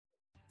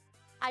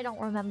I don't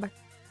remember.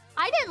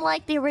 I didn't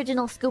like the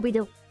original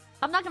Scooby-Doo.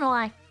 I'm not gonna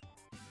lie.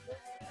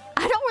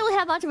 I don't really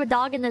have much of a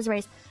dog in this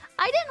race.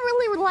 I didn't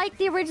really like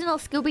the original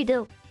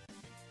Scooby-Doo.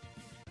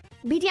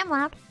 BDM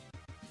loud.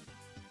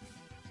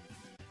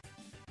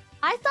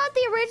 I thought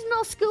the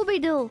original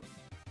Scooby-Doo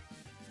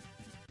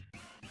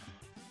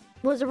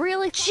was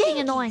really fucking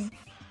annoying.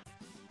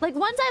 Like,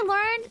 once I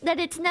learned that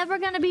it's never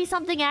gonna be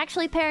something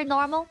actually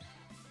paranormal,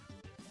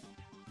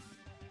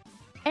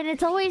 and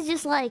it's always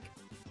just like,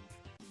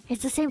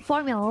 it's the same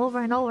formula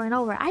over and over and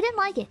over. I didn't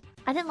like it.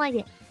 I didn't like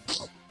it.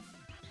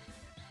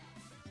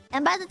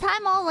 And by the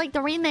time all, like,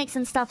 the remakes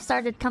and stuff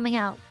started coming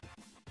out,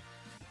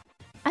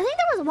 I think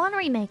there was one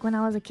remake when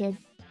I was a kid.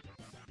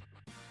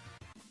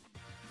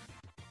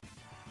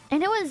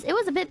 And it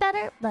was a bit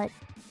better, but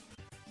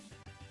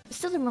it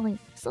still didn't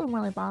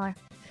really bother.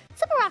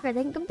 Super Rocker,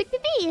 thank you. Big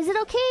BB, is it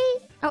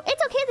okay? Oh,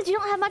 it's okay that you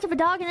don't have much of a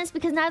dog in this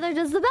because neither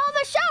does the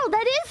Velma show.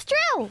 That is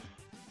true.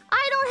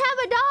 I don't have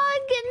a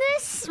dog in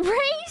this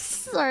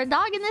race or a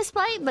dog in this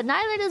fight, but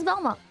neither does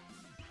Velma.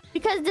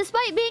 Because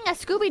despite being a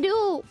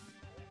Scooby-Doo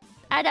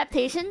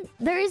adaptation,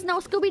 there is no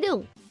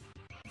Scooby-Doo.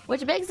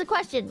 Which begs the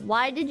question,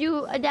 why did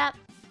you adapt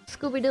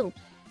Scooby-Doo?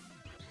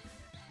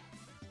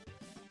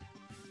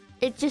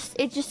 It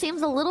just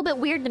seems a little bit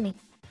weird to me.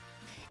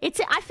 I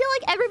feel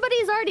like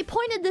everybody's already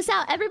pointed this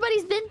out.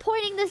 Everybody's been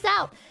pointing this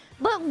out.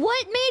 But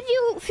what made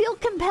you feel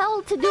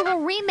compelled to do a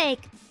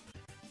remake?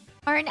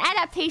 Or an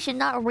adaptation,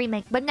 not a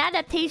remake, but an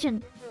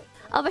adaptation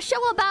of a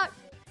show about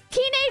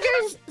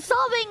teenagers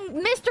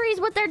solving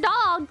mysteries with their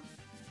dog.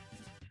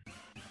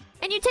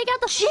 And you take out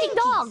the fucking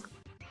dog.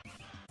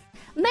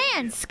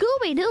 Man,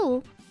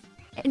 Scooby-Doo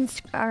and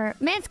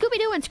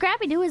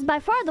Scrappy-Doo is by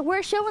far the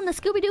worst show in the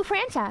Scooby-Doo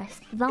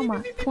franchise.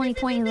 Velma,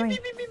 2023.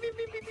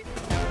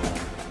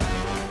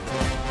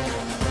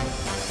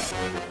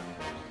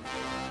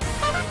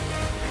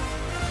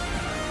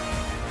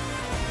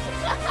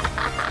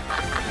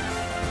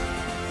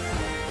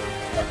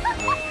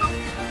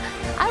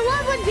 I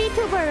love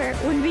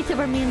when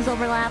VTuber memes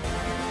overlap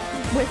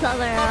with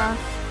other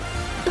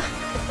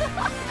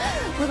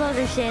with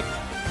other shit.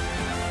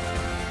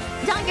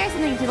 John Garrison,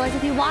 thank you, like,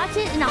 if you watch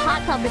it in a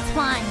hot tub, it's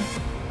fine.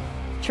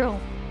 True.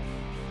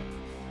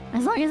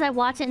 As long as I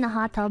watch it in a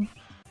hot tub.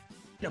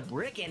 A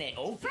brick in it.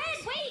 Oh, Fred,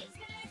 wait!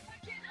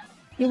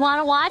 You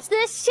wanna watch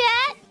this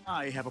shit?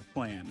 I have a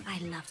plan. I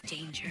love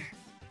danger.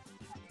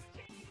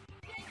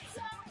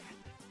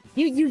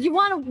 You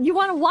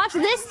wanna watch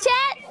this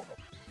chat?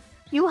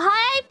 You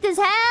hyped as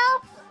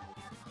hell?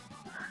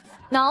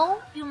 No?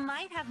 You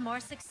might have more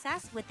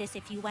success with this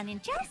if you went in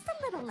just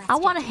a little less. I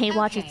wanna hate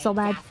watch it so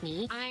bad.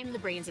 Daphne, I'm the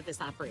brains of this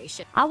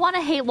operation. I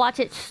wanna hate watch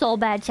it so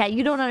bad, chat.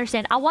 You don't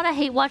understand. I wanna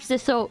hate watch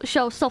this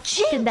show so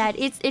fucking bad.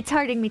 It's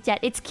hurting me, chat.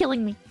 It's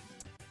killing me.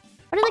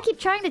 Why do they keep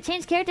trying to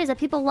change characters that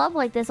people love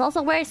like this?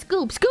 Also, where is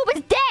Scoop? Scoop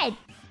is dead!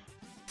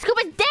 Scoop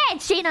is dead,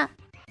 Sheena!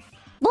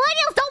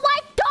 Millennials don't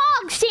like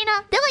dogs,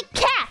 Sheena! They like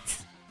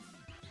cats!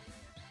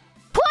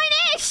 Point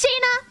is,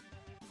 Sheena!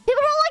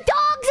 People don't like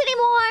dogs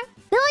anymore!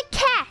 They like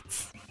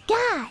cats!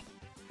 God!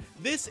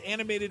 This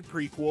animated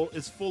prequel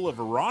is full of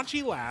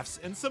raunchy laughs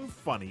and some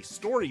funny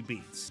story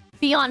beats.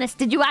 Be honest,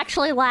 did you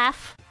actually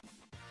laugh?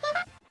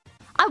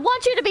 I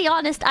want you to be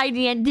honest,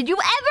 IDN. Did you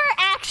ever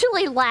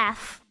actually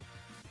laugh?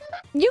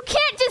 You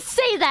can't just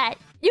say that.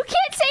 You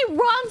can't say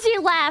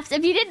raunchy laughs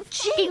if you didn't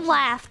fucking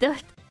laugh,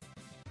 dude.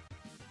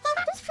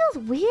 This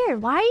feels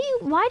weird. Why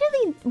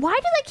do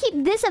they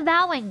keep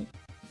disavowing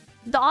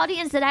the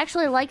audience that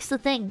actually likes the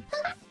thing?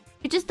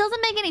 It just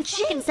doesn't make any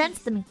fucking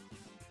sense to me.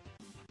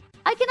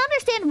 I can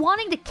understand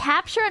wanting to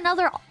capture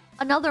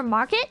another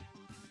market,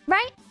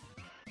 right?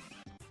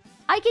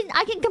 I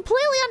can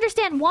completely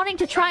understand wanting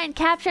to try and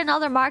capture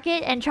another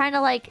market and trying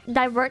to, like,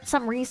 divert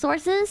some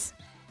resources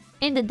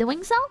into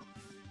doing so.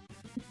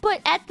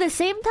 But at the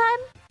same time,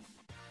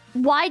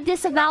 why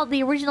disavow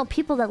the original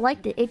people that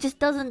liked it? It just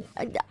doesn't...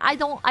 I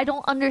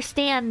don't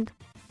understand.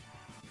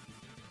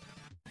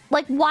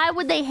 Like, why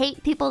would they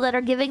hate people that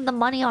are giving them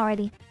money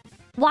already?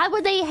 Why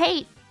would they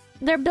hate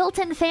their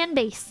built-in fan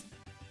base?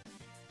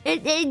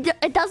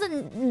 It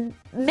doesn't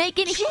make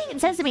any fucking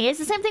sense to me. It's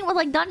the same thing with,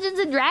 like, Dungeons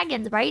and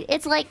Dragons, right?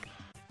 It's like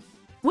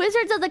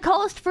Wizards of the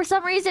Coast, for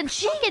some reason,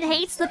 fucking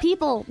hates the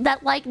people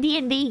that like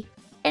D&D.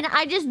 And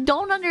I just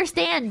don't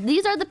understand.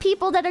 These are the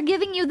people that are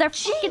giving you their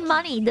fucking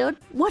money, dude.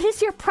 What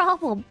is your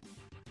problem?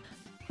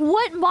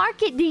 What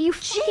market do you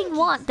fucking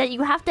want that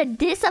you have to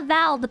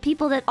disavow the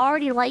people that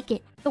already like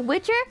it? The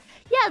Witcher?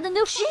 Yeah, the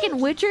new fucking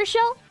Witcher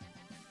show?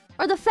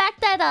 Or the fact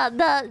that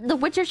the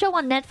Witcher show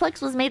on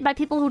Netflix was made by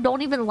people who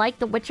don't even like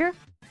The Witcher?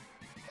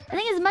 I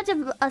think it's as much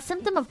of a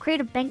symptom of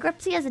creative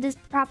bankruptcy as it is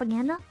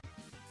propaganda.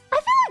 I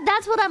feel like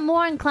that's what I'm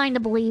more inclined to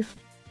believe.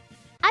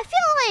 I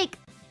feel like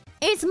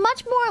it's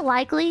much more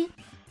likely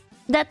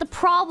that the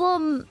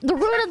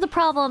root of the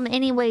problem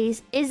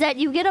anyways, is that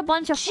you get a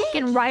bunch of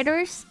fucking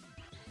writers.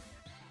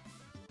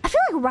 I feel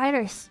like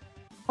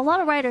a lot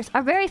of writers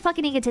are very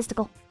fucking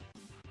egotistical.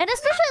 And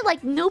especially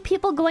like new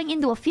people going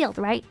into a field,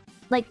 right?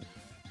 Like,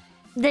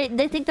 they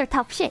think they're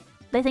tough shit.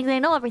 They think they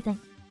know everything.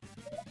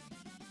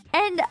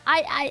 And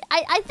I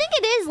think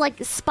it is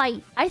like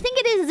spite. I think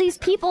it is these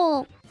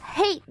people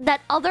hate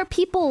that other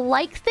people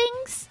like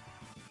things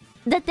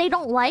that they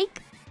don't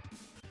like.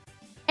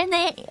 And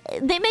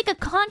they make a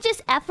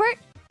conscious effort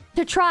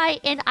to try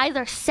and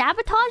either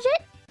sabotage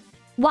it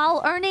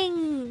while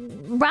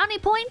earning brownie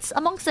points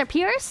amongst their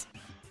peers.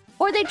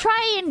 Or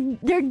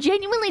they're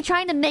genuinely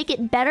trying to make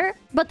it better,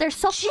 but they're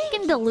so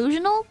fucking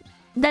delusional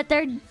that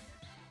their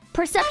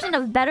perception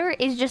of better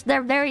is just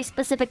their very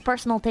specific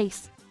personal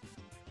taste.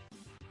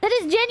 That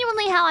is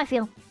genuinely how I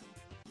feel.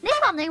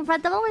 Name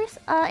front developers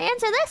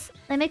answer this.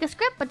 They make a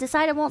script but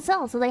decide it won't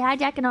sell, so they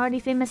hijack an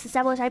already famous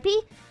established IP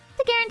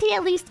to guarantee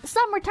at least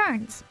some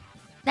returns.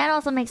 That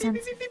also makes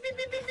sense.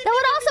 That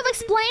would also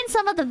explain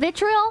some of the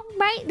vitriol,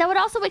 right? That would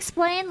also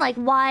explain, like,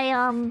 why,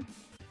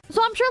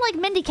 So I'm sure, like,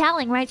 Mindy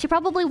Kaling, right? She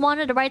probably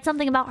wanted to write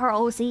something about her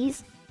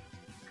OCs.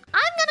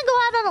 I'm gonna go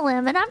out on a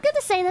limb, and I'm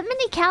gonna say that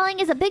Mindy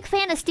Kaling is a big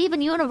fan of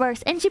Steven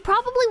Universe, and she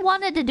probably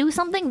wanted to do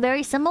something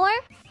very similar.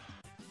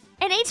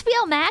 And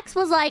HBO Max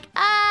was like,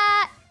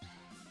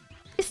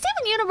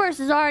 Steven Universe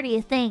is already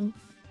a thing.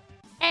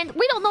 And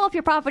we don't know if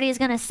your property is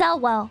gonna sell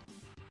well.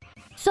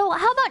 So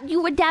how about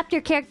you adapt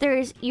your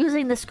characters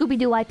using the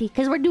Scooby-Doo IP?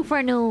 Because we're due for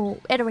a new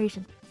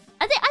iteration.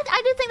 I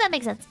do think that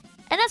makes sense.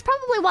 And that's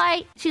probably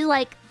why she's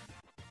like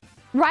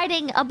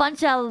writing a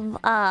bunch of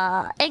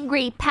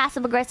angry,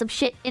 passive-aggressive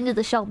shit into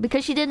the show.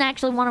 Because she didn't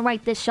actually want to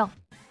write this show.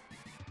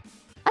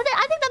 I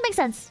think that makes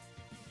sense.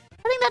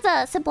 I think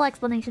that's a simple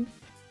explanation.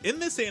 In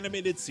this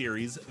animated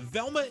series,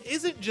 Velma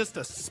isn't just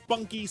a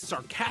spunky,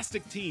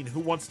 sarcastic teen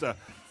who wants to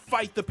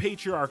fight the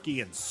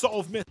patriarchy and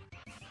solve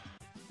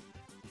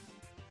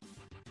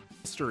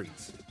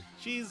mysteries.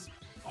 She's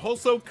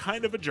also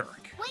kind of a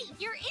jerk. Wait,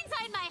 you're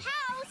inside my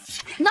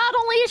house! Not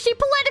only is she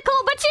political,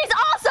 but she's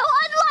also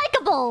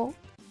unlikable!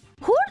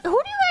 Who do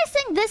you guys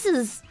think this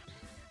is?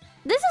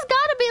 This has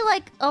got to be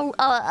like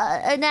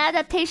an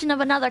adaptation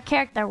of another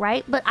character,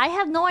 right? But I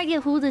have no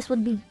idea who this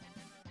would be.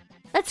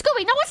 That's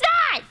Scooby. No, it's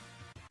not!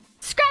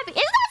 Scrappy!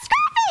 It's not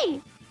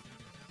Scrappy!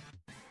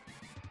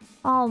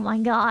 Oh my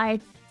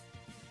god.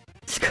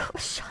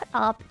 Shut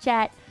up,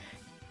 chat.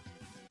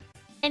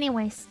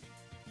 Anyways.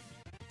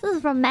 This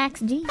is from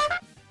Max G.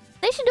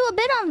 They should do a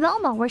bit on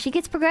Velma, where she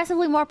gets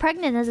progressively more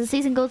pregnant as the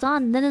season goes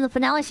on. And then in the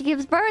finale, she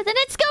gives birth, and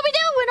it's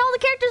Scooby-Doo! And all the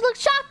characters look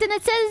shocked, and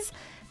it says,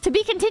 to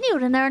be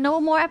continued, and there are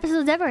no more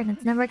episodes ever, and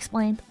it's never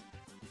explained.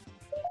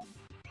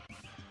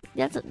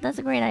 That's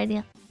a great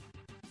idea.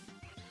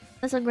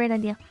 That's a great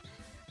idea.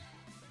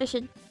 They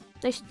should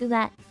do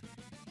that.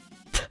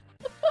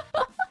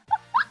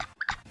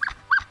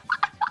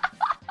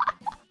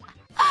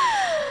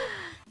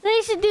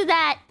 They should do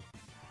that.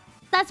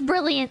 That's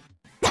brilliant.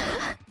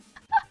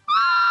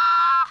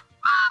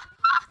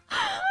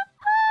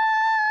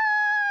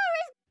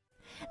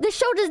 This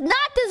show does not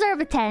deserve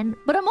a 10,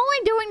 but I'm only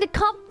doing it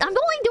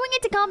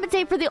to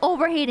compensate for the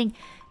overhating.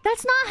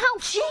 That's not how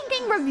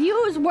fucking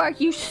reviews work,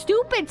 you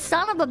stupid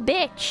son of a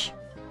bitch.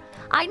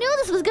 I knew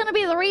this was gonna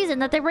be the reason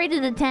that they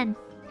rated it 10.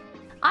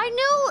 I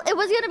knew it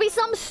was gonna be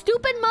some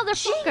stupid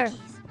motherfucker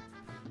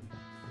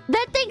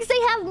that thinks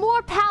they have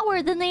more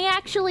power than they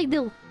actually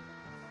do.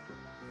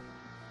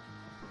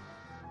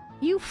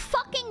 You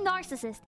fucking narcissist.